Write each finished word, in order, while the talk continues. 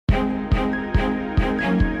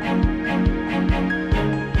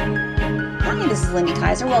this is Lindy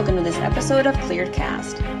Kaiser. Welcome to this episode of Cleared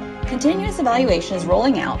Cast. Continuous evaluation is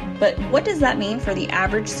rolling out, but what does that mean for the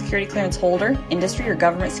average security clearance holder, industry, or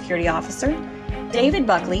government security officer? David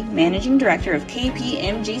Buckley, Managing Director of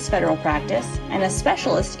KPMG's Federal Practice and a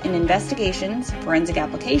specialist in investigations, forensic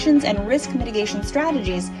applications, and risk mitigation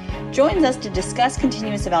strategies, joins us to discuss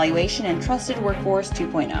continuous evaluation and Trusted Workforce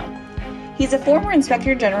 2.0. He's a former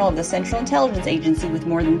Inspector General of the Central Intelligence Agency with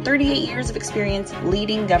more than 38 years of experience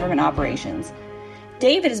leading government operations.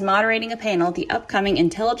 David is moderating a panel at the upcoming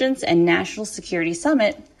Intelligence and National Security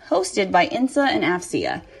Summit hosted by INSA and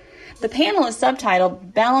AFCEA. The panel is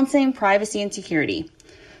subtitled Balancing Privacy and Security.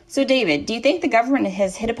 So David, do you think the government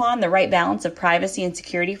has hit upon the right balance of privacy and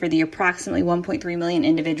security for the approximately 1.3 million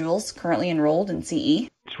individuals currently enrolled in CE?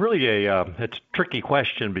 It's really it's a tricky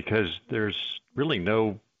question because there's really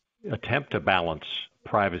no attempt to balance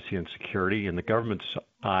privacy and security. In the government's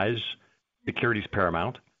eyes, security is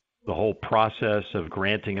paramount. The whole process of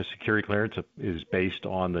granting a security clearance is based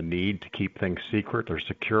on the need to keep things secret or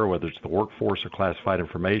secure, whether it's the workforce or classified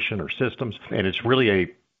information or systems. And it's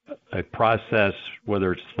really a process,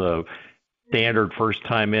 whether it's the standard first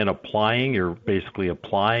time in applying, you're basically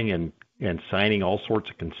applying and signing all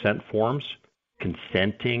sorts of consent forms,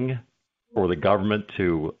 consenting for the government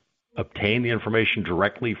to obtain the information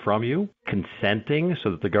directly from you, consenting so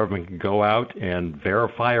that the government can go out and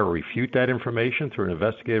verify or refute that information through an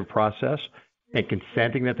investigative process, and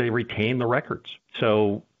consenting that they retain the records.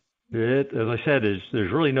 So, as I said,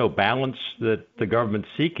 there's really no balance that the government's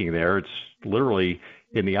seeking there. It's literally,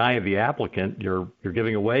 in the eye of the applicant, you're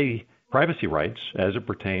giving away privacy rights as it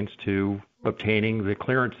pertains to obtaining the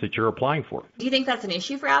clearance that you're applying for. Do you think that's an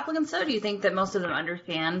issue for applicants, though? Do you think that most of them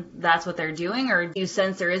understand that's what they're doing? Or do you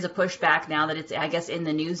sense there is a pushback now that it's, I guess, in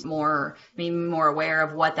the news more, being more aware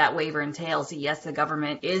of what that waiver entails? Yes, the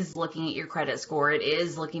government is looking at your credit score. It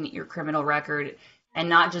is looking at your criminal record. And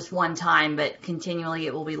not just one time, but continually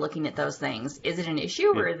it will be looking at those things. Is it an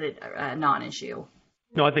issue or is it a non-issue?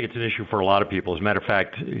 No, I think it's an issue for a lot of people. As a matter of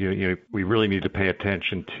fact, we really need to pay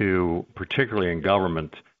attention to, particularly in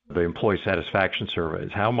government, the employee satisfaction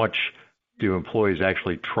surveys. How much do employees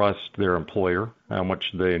actually trust their employer? How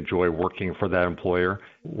much do they enjoy working for that employer?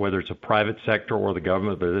 Whether it's a private sector or the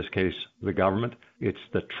government, but in this case, the government, it's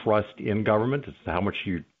the trust in government. It's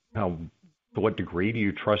to what degree do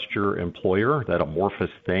you trust your employer, that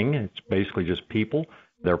amorphous thing? It's basically just people,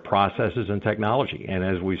 their processes and technology. And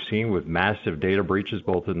as we've seen with massive data breaches,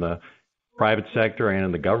 both in the private sector and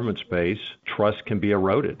in the government space, trust can be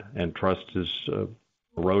eroded, and trust is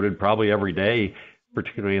eroded probably every day,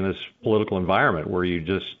 particularly in this political environment where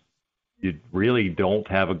you really don't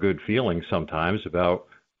have a good feeling sometimes about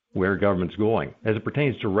where government's going. As it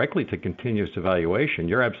pertains directly to continuous evaluation,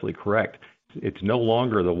 you're absolutely correct. It's no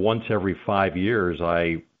longer the once every 5 years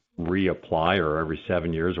I reapply, or every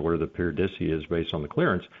 7 years, or whatever the periodicity is based on the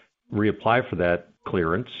clearance, reapply for that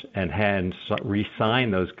clearance and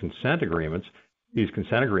re-sign those consent agreements. These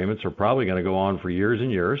consent agreements are probably going to go on for years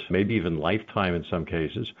and years, maybe even lifetime in some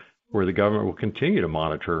cases, where the government will continue to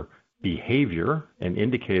monitor behavior and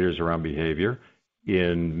indicators around behavior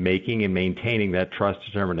in making and maintaining that trust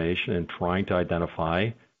determination and trying to identify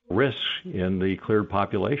risks in the cleared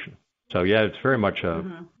population. So, yeah, it's very much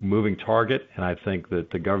a moving target, and I think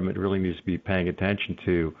that the government really needs to be paying attention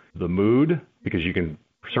to the mood, because you can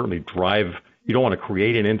certainly you don't want to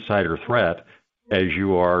create an insider threat as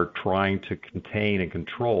you are trying to contain and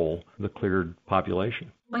control the cleared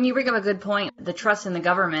population. When you bring up a good point, the trust in the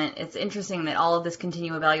government, it's interesting that all of this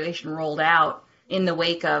continued evaluation rolled out in the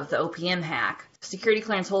wake of the OPM hack. Security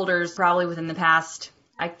clearance holders probably within the past,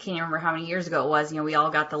 I can't remember how many years ago it was, we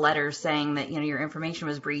all got the letters saying that, your information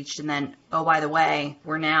was breached, and then, oh, by the way,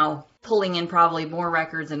 we're now pulling in probably more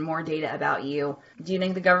records and more data about you. Do you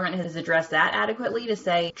think the government has addressed that adequately to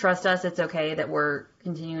say, trust us, it's okay that we're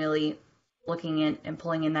continually looking in and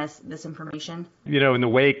pulling in this information? In the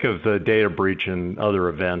wake of the data breach and other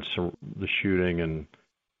events, the shooting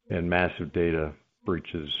and massive data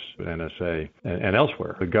breaches, NSA and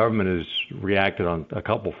elsewhere, the government has reacted on a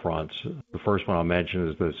couple fronts. The first one I'll mention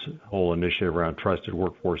is this whole initiative around Trusted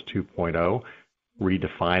Workforce 2.0,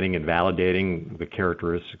 redefining and validating the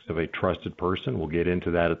characteristics of a trusted person. We'll get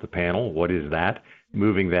into that at the panel. What is that?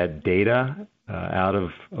 Moving that data out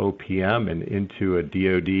of OPM and into a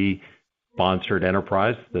DoD-sponsored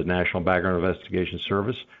enterprise, the National Background Investigation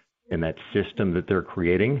Service, and that system that they're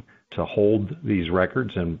creating to hold these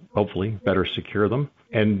records and hopefully better secure them.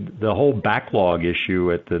 And the whole backlog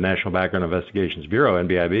issue at the National Background Investigations Bureau,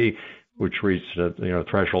 NBIB, which reached a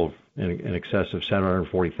threshold in excess of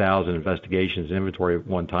 740,000 investigations in inventory at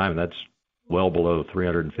one time, and that's well below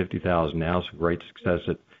 350,000 now, so great success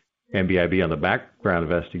at MBIB on the background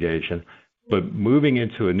investigation. But moving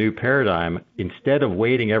into a new paradigm, instead of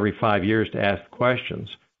waiting every 5 years to ask questions,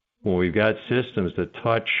 when we've got systems that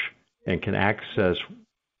touch and can access,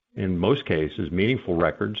 in most cases, meaningful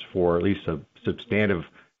records for at least a substantive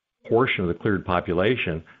portion of the cleared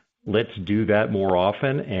population, let's do that more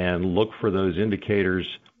often and look for those indicators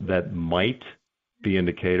that might be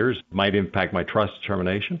indicators, might impact my trust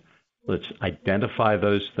determination. Let's identify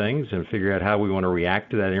those things and figure out how we want to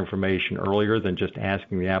react to that information earlier than just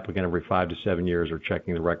asking the applicant every 5 to 7 years or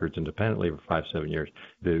checking the records independently every 5 to 7 years.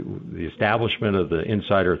 The establishment of the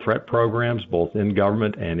insider threat programs, both in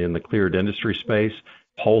government and in the cleared industry space,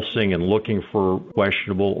 pulsing and looking for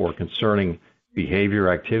questionable or concerning behavior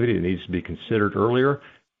or activity that needs to be considered earlier,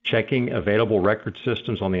 checking available record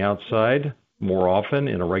systems on the outside more often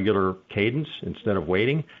in a regular cadence instead of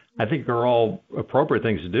waiting, I think are all appropriate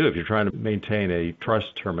things to do if you're trying to maintain a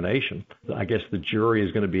trust determination. I guess the jury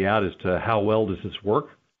is going to be out as to how well does this work,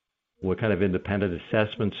 what kind of independent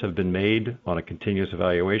assessments have been made on a continuous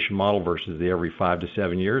evaluation model versus the every 5 to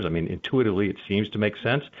 7 years. I mean, intuitively, it seems to make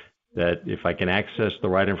sense that if I can access the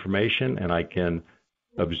right information and I can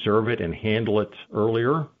observe it and handle it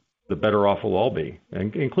earlier, the better off we'll all be,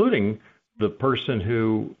 including the person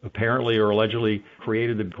who apparently or allegedly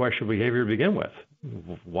created the questionable behavior to begin with.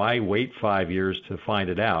 Why wait 5 years to find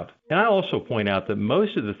it out? And I also point out that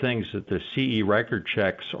most of the things that the CE record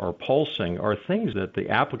checks are pulsing are things that the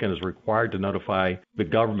applicant is required to notify the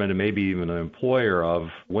government and maybe even an employer of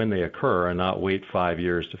when they occur and not wait 5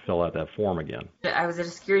 years to fill out that form again. I was at a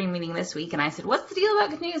security meeting this week and I said, what's the deal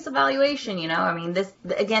about continuous evaluation? You know, I mean,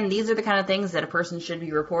 these are the kind of things that a person should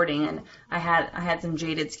be reporting. And I had some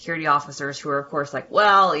jaded security officers who are, of course, like,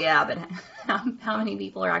 well, yeah, but how many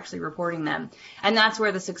people are actually reporting them? And that's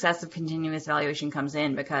where the success of continuous evaluation comes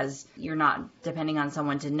in, because you're not depending on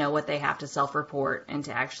someone to know what they have to self-report and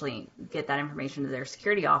to actually get that information to their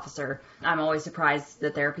security officer. I'm always surprised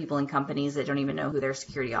that there are people in companies that don't even know who their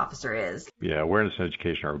security officer is. Yeah, awareness and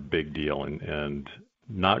education are a big deal, and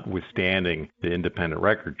notwithstanding the independent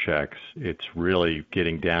record checks, it's really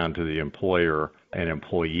getting down to the employer and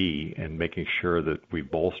employee and making sure that we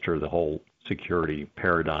bolster the whole security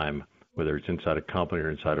paradigm, whether it's inside a company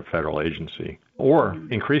or inside a federal agency, or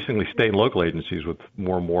increasingly state and local agencies with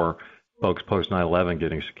more and more folks post 9/11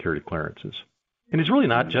 getting security clearances. And it's really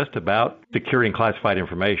not just about securing classified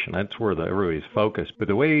information. That's where everybody's focused. But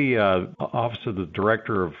the way Office of the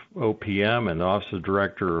Director of OPM and the Office of the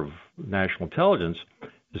Director of National Intelligence,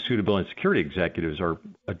 the suitability and security executives, are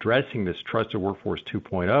addressing this Trusted Workforce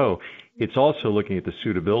 2.0, it's also looking at the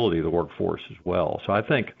suitability of the workforce as well. So I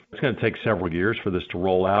think it's going to take several years for this to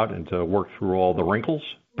roll out and to work through all the wrinkles.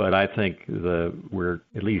 But I think we're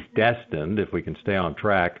at least destined, if we can stay on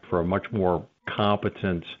track, for a much more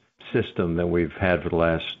competent system than we've had for the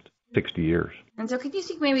last 60 years. And so could you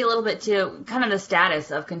speak maybe a little bit to kind of the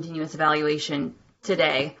status of continuous evaluation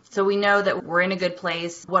today? So we know that we're in a good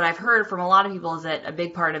place. What I've heard from a lot of people is that a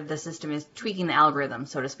big part of the system is tweaking the algorithm,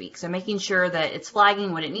 so to speak. So making sure that it's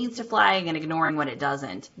flagging what it needs to flag and ignoring what it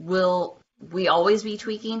doesn't. Will we always be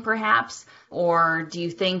tweaking perhaps? Or do you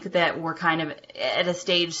think that we're kind of at a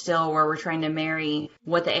stage still where we're trying to marry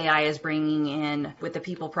what the AI is bringing in with the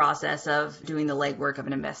people process of doing the legwork of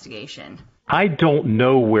an investigation? I don't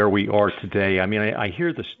know where we are today. I mean, I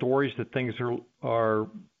hear the stories that things are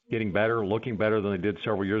getting better, looking better than they did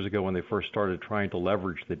several years ago when they first started trying to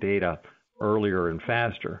leverage the data earlier and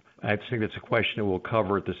faster. I think that's a question that we'll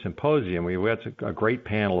cover at the symposium. We had a great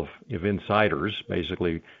panel of insiders,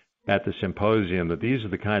 basically, at the symposium, that these are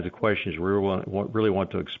the kinds of questions we really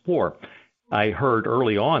want to explore. I heard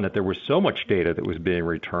early on that there was so much data that was being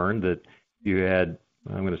returned that you had,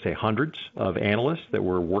 I'm going to say, hundreds of analysts that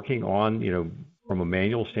were working on, from a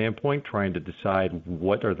manual standpoint, trying to decide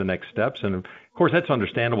what are the next steps. And of course, that's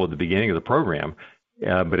understandable at the beginning of the program.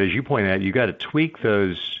 But as you pointed out, you got to tweak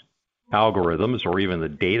those algorithms or even the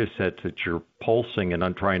data sets that you're pulsing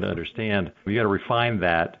and trying to understand. You got to refine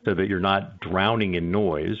that so that you're not drowning in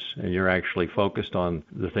noise and you're actually focused on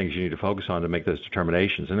the things you need to focus on to make those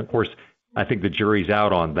determinations. And of course, I think the jury's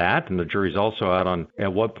out on that, and the jury's also out on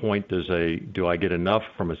at what point do I get enough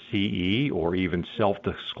from a CE or even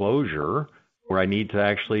self-disclosure where I need to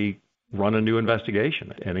actually run a new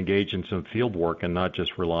investigation and engage in some field work and not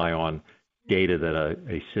just rely on data that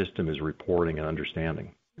a system is reporting and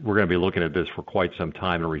understanding. We're going to be looking at this for quite some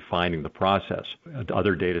time and refining the process.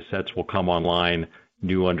 Other data sets will come online.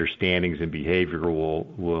 New understandings and behavior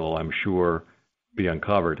will, I'm sure, be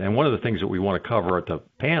uncovered. And one of the things that we want to cover at the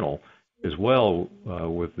panel as well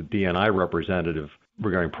with the DNI representative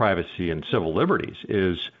regarding privacy and civil liberties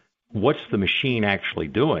is what's the machine actually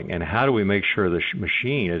doing, and how do we make sure the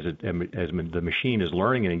machine, as the machine is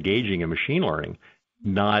learning and engaging in machine learning,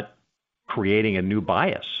 not creating a new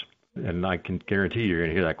bias? And I can guarantee you're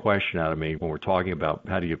going to hear that question out of me when we're talking about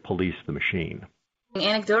how do you police the machine.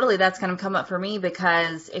 Anecdotally, that's kind of come up for me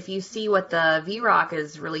because if you see what the VROC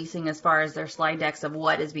is releasing as far as their slide decks of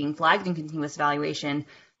what is being flagged in continuous evaluation,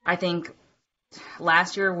 I think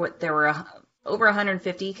last year there were over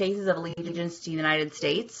 150 cases of allegiance to the United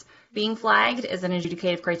States being flagged as an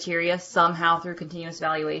adjudicative criteria somehow through continuous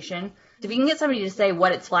evaluation. If you can get somebody to say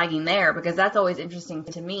what it's flagging there, because that's always interesting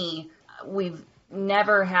to me. We've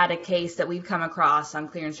never had a case that we've come across on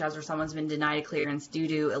clearance jobs where someone's been denied a clearance due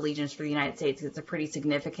to allegiance for the United States. It's a pretty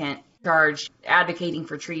significant charge, advocating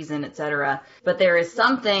for treason, etc. But there is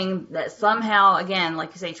something that somehow, again,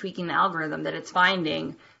 like you say, tweaking the algorithm, that it's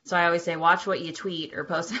finding. So I always say, watch what you tweet or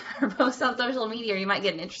post on social media, or you might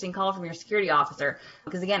get an interesting call from your security officer.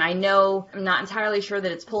 Because again, I'm not entirely sure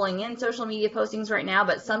that it's pulling in social media postings right now,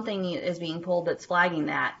 but something is being pulled that's flagging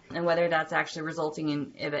that. And whether that's actually resulting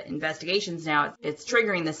in investigations now, it's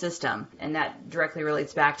triggering the system. And that directly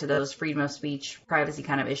relates back to those freedom of speech, privacy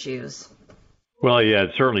kind of issues. Well, yeah,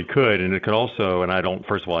 it certainly could. And it could also, and I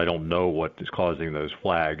don't know what is causing those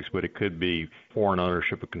flags, but it could be foreign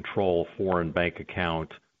ownership of control, foreign bank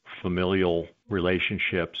account, familial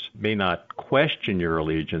relationships. May not question your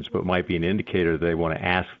allegiance, but might be an indicator they want to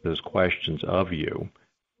ask those questions of you.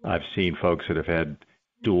 I've seen folks that have had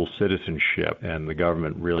dual citizenship, and the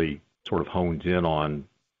government really sort of hones in on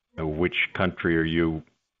which country are you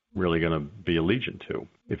really going to be allegiant to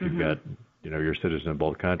if you've got, you're a citizen of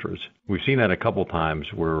both countries. We've seen that a couple times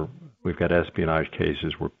where we've got espionage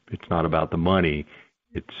cases where it's not about the money,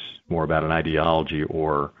 it's more about an ideology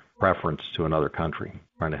or preference to another country,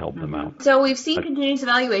 trying to help them out. So we've seen continuous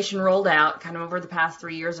evaluation rolled out kind of over the past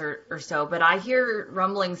 3 years or so, but I hear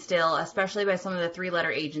rumbling still, especially by some of the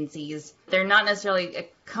three-letter agencies. They're not necessarily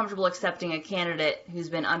comfortable accepting a candidate who's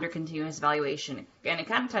been under continuous evaluation. And it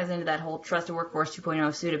kind of ties into that whole Trusted Workforce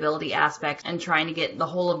 2.0 suitability aspect and trying to get the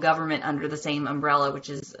whole of government under the same umbrella, which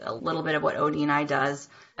is a little bit of what ODNI does.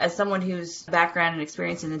 As someone whose background and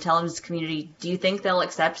experience in the intelligence community, do you think they'll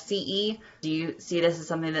accept CE? Do you see this as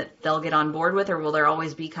something that they'll get on board with, or will there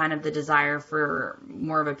always be kind of the desire for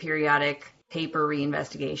more of a periodic paper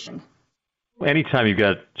reinvestigation? Anytime you've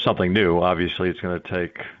got something new, obviously it's going to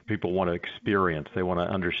take, people want to experience. They want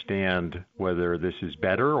to understand whether this is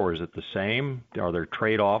better or is it the same? Are there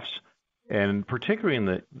trade-offs? And particularly in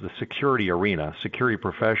the security arena, security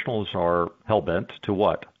professionals are hell-bent to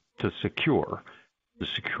what? To secure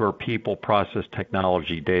people, process,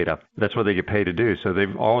 technology, data. That's what they get paid to do. So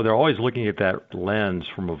they're always looking at that lens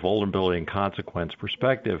from a vulnerability and consequence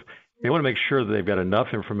perspective. They want to make sure that they've got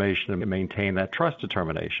enough information to maintain that trust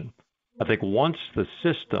determination. I think once the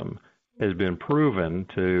system has been proven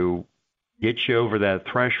to get you over that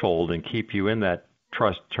threshold and keep you in that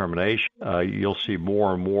trust determination, you'll see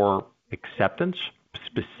more and more acceptance,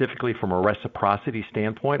 specifically from a reciprocity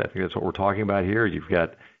standpoint. I think that's what we're talking about here. You've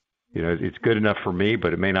got, it's good enough for me,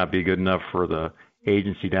 but it may not be good enough for the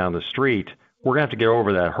agency down the street. We're going to have to get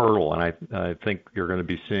over that hurdle, and I think you're going to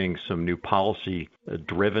be seeing some new policy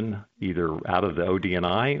driven either out of the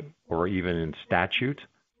ODNI or even in statute,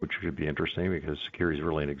 which could be interesting because security is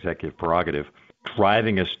really an executive prerogative,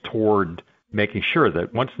 driving us toward making sure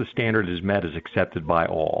that once the standard is met, is accepted by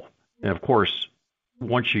all. And of course,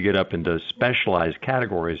 once you get up into specialized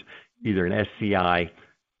categories, either in SCI,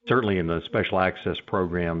 certainly in the special access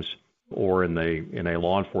programs, or in a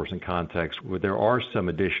law enforcement context, where there are some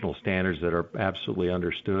additional standards that are absolutely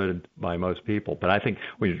understood by most people. But I think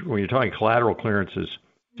when you're talking collateral clearances,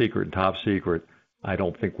 secret and top secret, I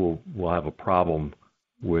don't think we'll have a problem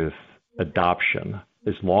with adoption.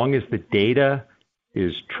 As long as the data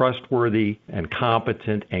is trustworthy and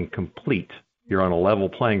competent and complete, you're on a level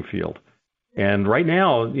playing field. And right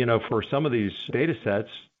now, for some of these data sets,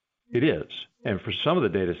 it is. And for some of the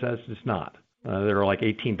data sets, it's not. There are like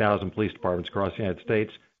 18,000 police departments across the United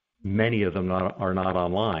States. Many of them are not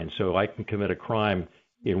online. So I can commit a crime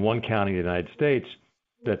in one county in the United States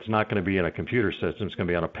that's not going to be in a computer system. It's going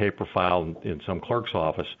to be on a paper file in some clerk's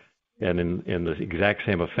office. And in the exact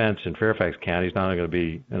same offense in Fairfax County, it's not only going to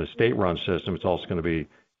be in a state-run system, it's also going to be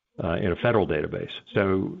in a federal database.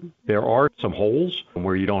 So there are some holes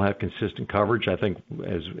where you don't have consistent coverage. I think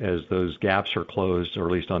as those gaps are closed, or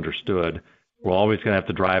at least understood, we're always going to have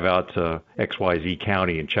to drive out to XYZ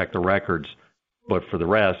County and check the records. But for the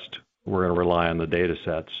rest, we're going to rely on the data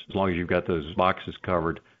sets. As long as you've got those boxes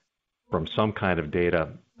covered from some kind of data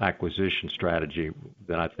acquisition strategy,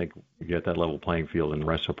 then I think you get that level playing field, and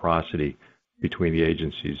reciprocity between the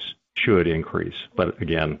agencies should increase. But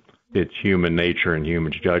again, it's human nature and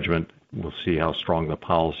human judgment. We'll see how strong the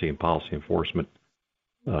policy and policy enforcement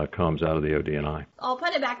comes out of the OD&I. I'll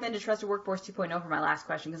put it back then to Trusted Workforce 2.0 for my last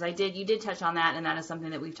question, because you did touch on that, and that is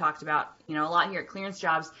something that we've talked about, a lot here at Clearance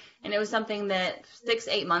Jobs, and it was something that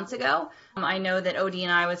 6-8 months ago, I know that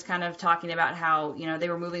OD&I was kind of talking about how, they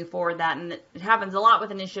were moving forward that, and it happens a lot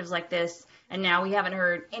with initiatives like this, and now we haven't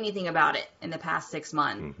heard anything about it in the past 6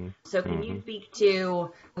 months. Mm-hmm. So can you speak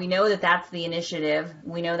to, we know that that's the initiative,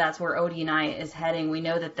 we know that's where OD&I is heading, we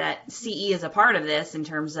know that CE is a part of this in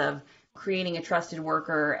terms of creating a trusted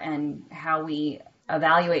worker and how we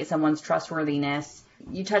evaluate someone's trustworthiness.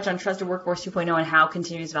 You touch on Trusted Workforce 2.0 and how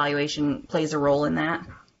continuous evaluation plays a role in that.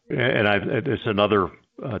 And it's another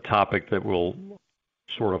topic that we'll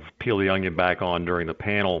sort of peel the onion back on during the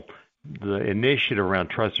panel. The initiative around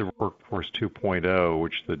Trusted Workforce 2.0,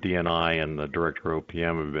 which the DNI and the Director of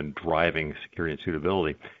OPM have been driving security and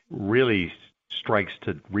suitability, really strikes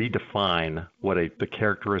to redefine what the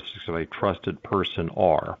characteristics of a trusted person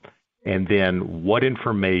are, and then what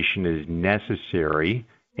information is necessary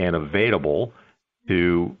and available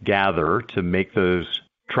to gather to make those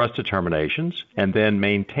trust determinations and then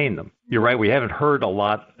maintain them. You're right, we haven't heard a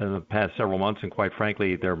lot in the past several months, and quite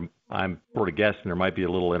frankly, I'm sort of guessing there might be a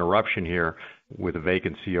little interruption here with a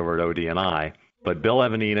vacancy over at OD&I. But Bill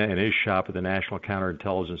Evanina and his shop at the National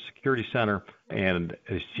Counterintelligence Security Center and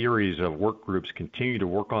a series of work groups continue to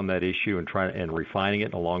work on that issue and refining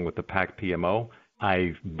it along with the PAC PMO.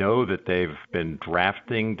 I know that they've been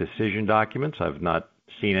drafting decision documents. I've not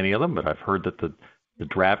seen any of them, but I've heard that the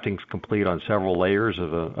drafting's complete on several layers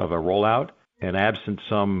of a rollout. And absent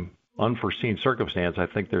some unforeseen circumstance, I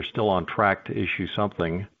think they're still on track to issue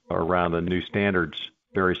something around the new standards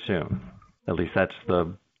very soon. At least that's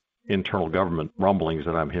the internal government rumblings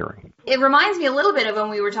that I'm hearing. It reminds me a little bit of when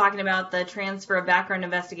we were talking about the transfer of background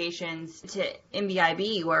investigations to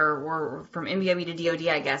MBIB, where we're from MBIB to DOD,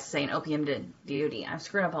 I guess, saying OPM to DOD. I'm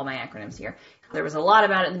screwing up all my acronyms here. There was a lot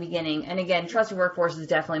about it in the beginning. And again, Trusted Workforce is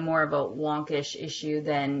definitely more of a wonkish issue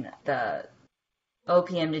than the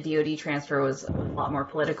OPM to DOD transfer was a lot more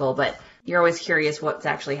political, but you're always curious what's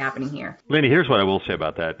actually happening here. Lindy, here's what I will say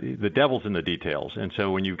about that. The devil's in the details. And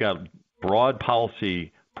so when you've got broad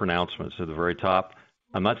policy pronouncements at the very top,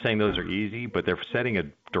 I'm not saying those are easy, but they're setting a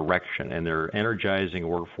direction and they're energizing a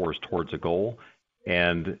workforce towards a goal.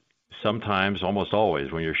 And sometimes, almost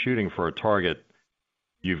always, when you're shooting for a target,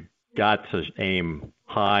 you've got to aim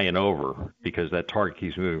high and over because that target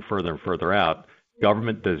keeps moving further and further out.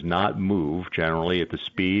 Government does not move generally at the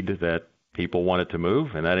speed that people want it to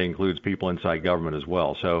move, and that includes people inside government as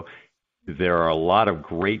well. So there are a lot of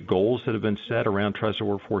great goals that have been set around Trusted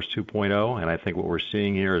Workforce 2.0, and I think what we're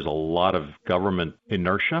seeing here is a lot of government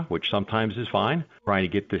inertia, which sometimes is fine, trying to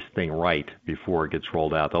get this thing right before it gets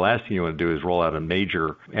rolled out. The last thing you want to do is roll out a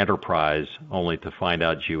major enterprise only to find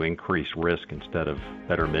out you increase risk instead of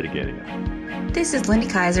better mitigating it. This is Lindy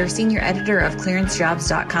Kaiser, Senior Editor of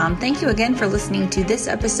ClearanceJobs.com. Thank you again for listening to this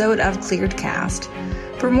episode of ClearedCast.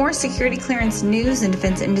 For more security clearance news and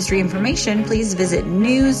defense industry information, please visit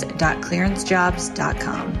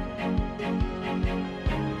news.clearancejobs.com.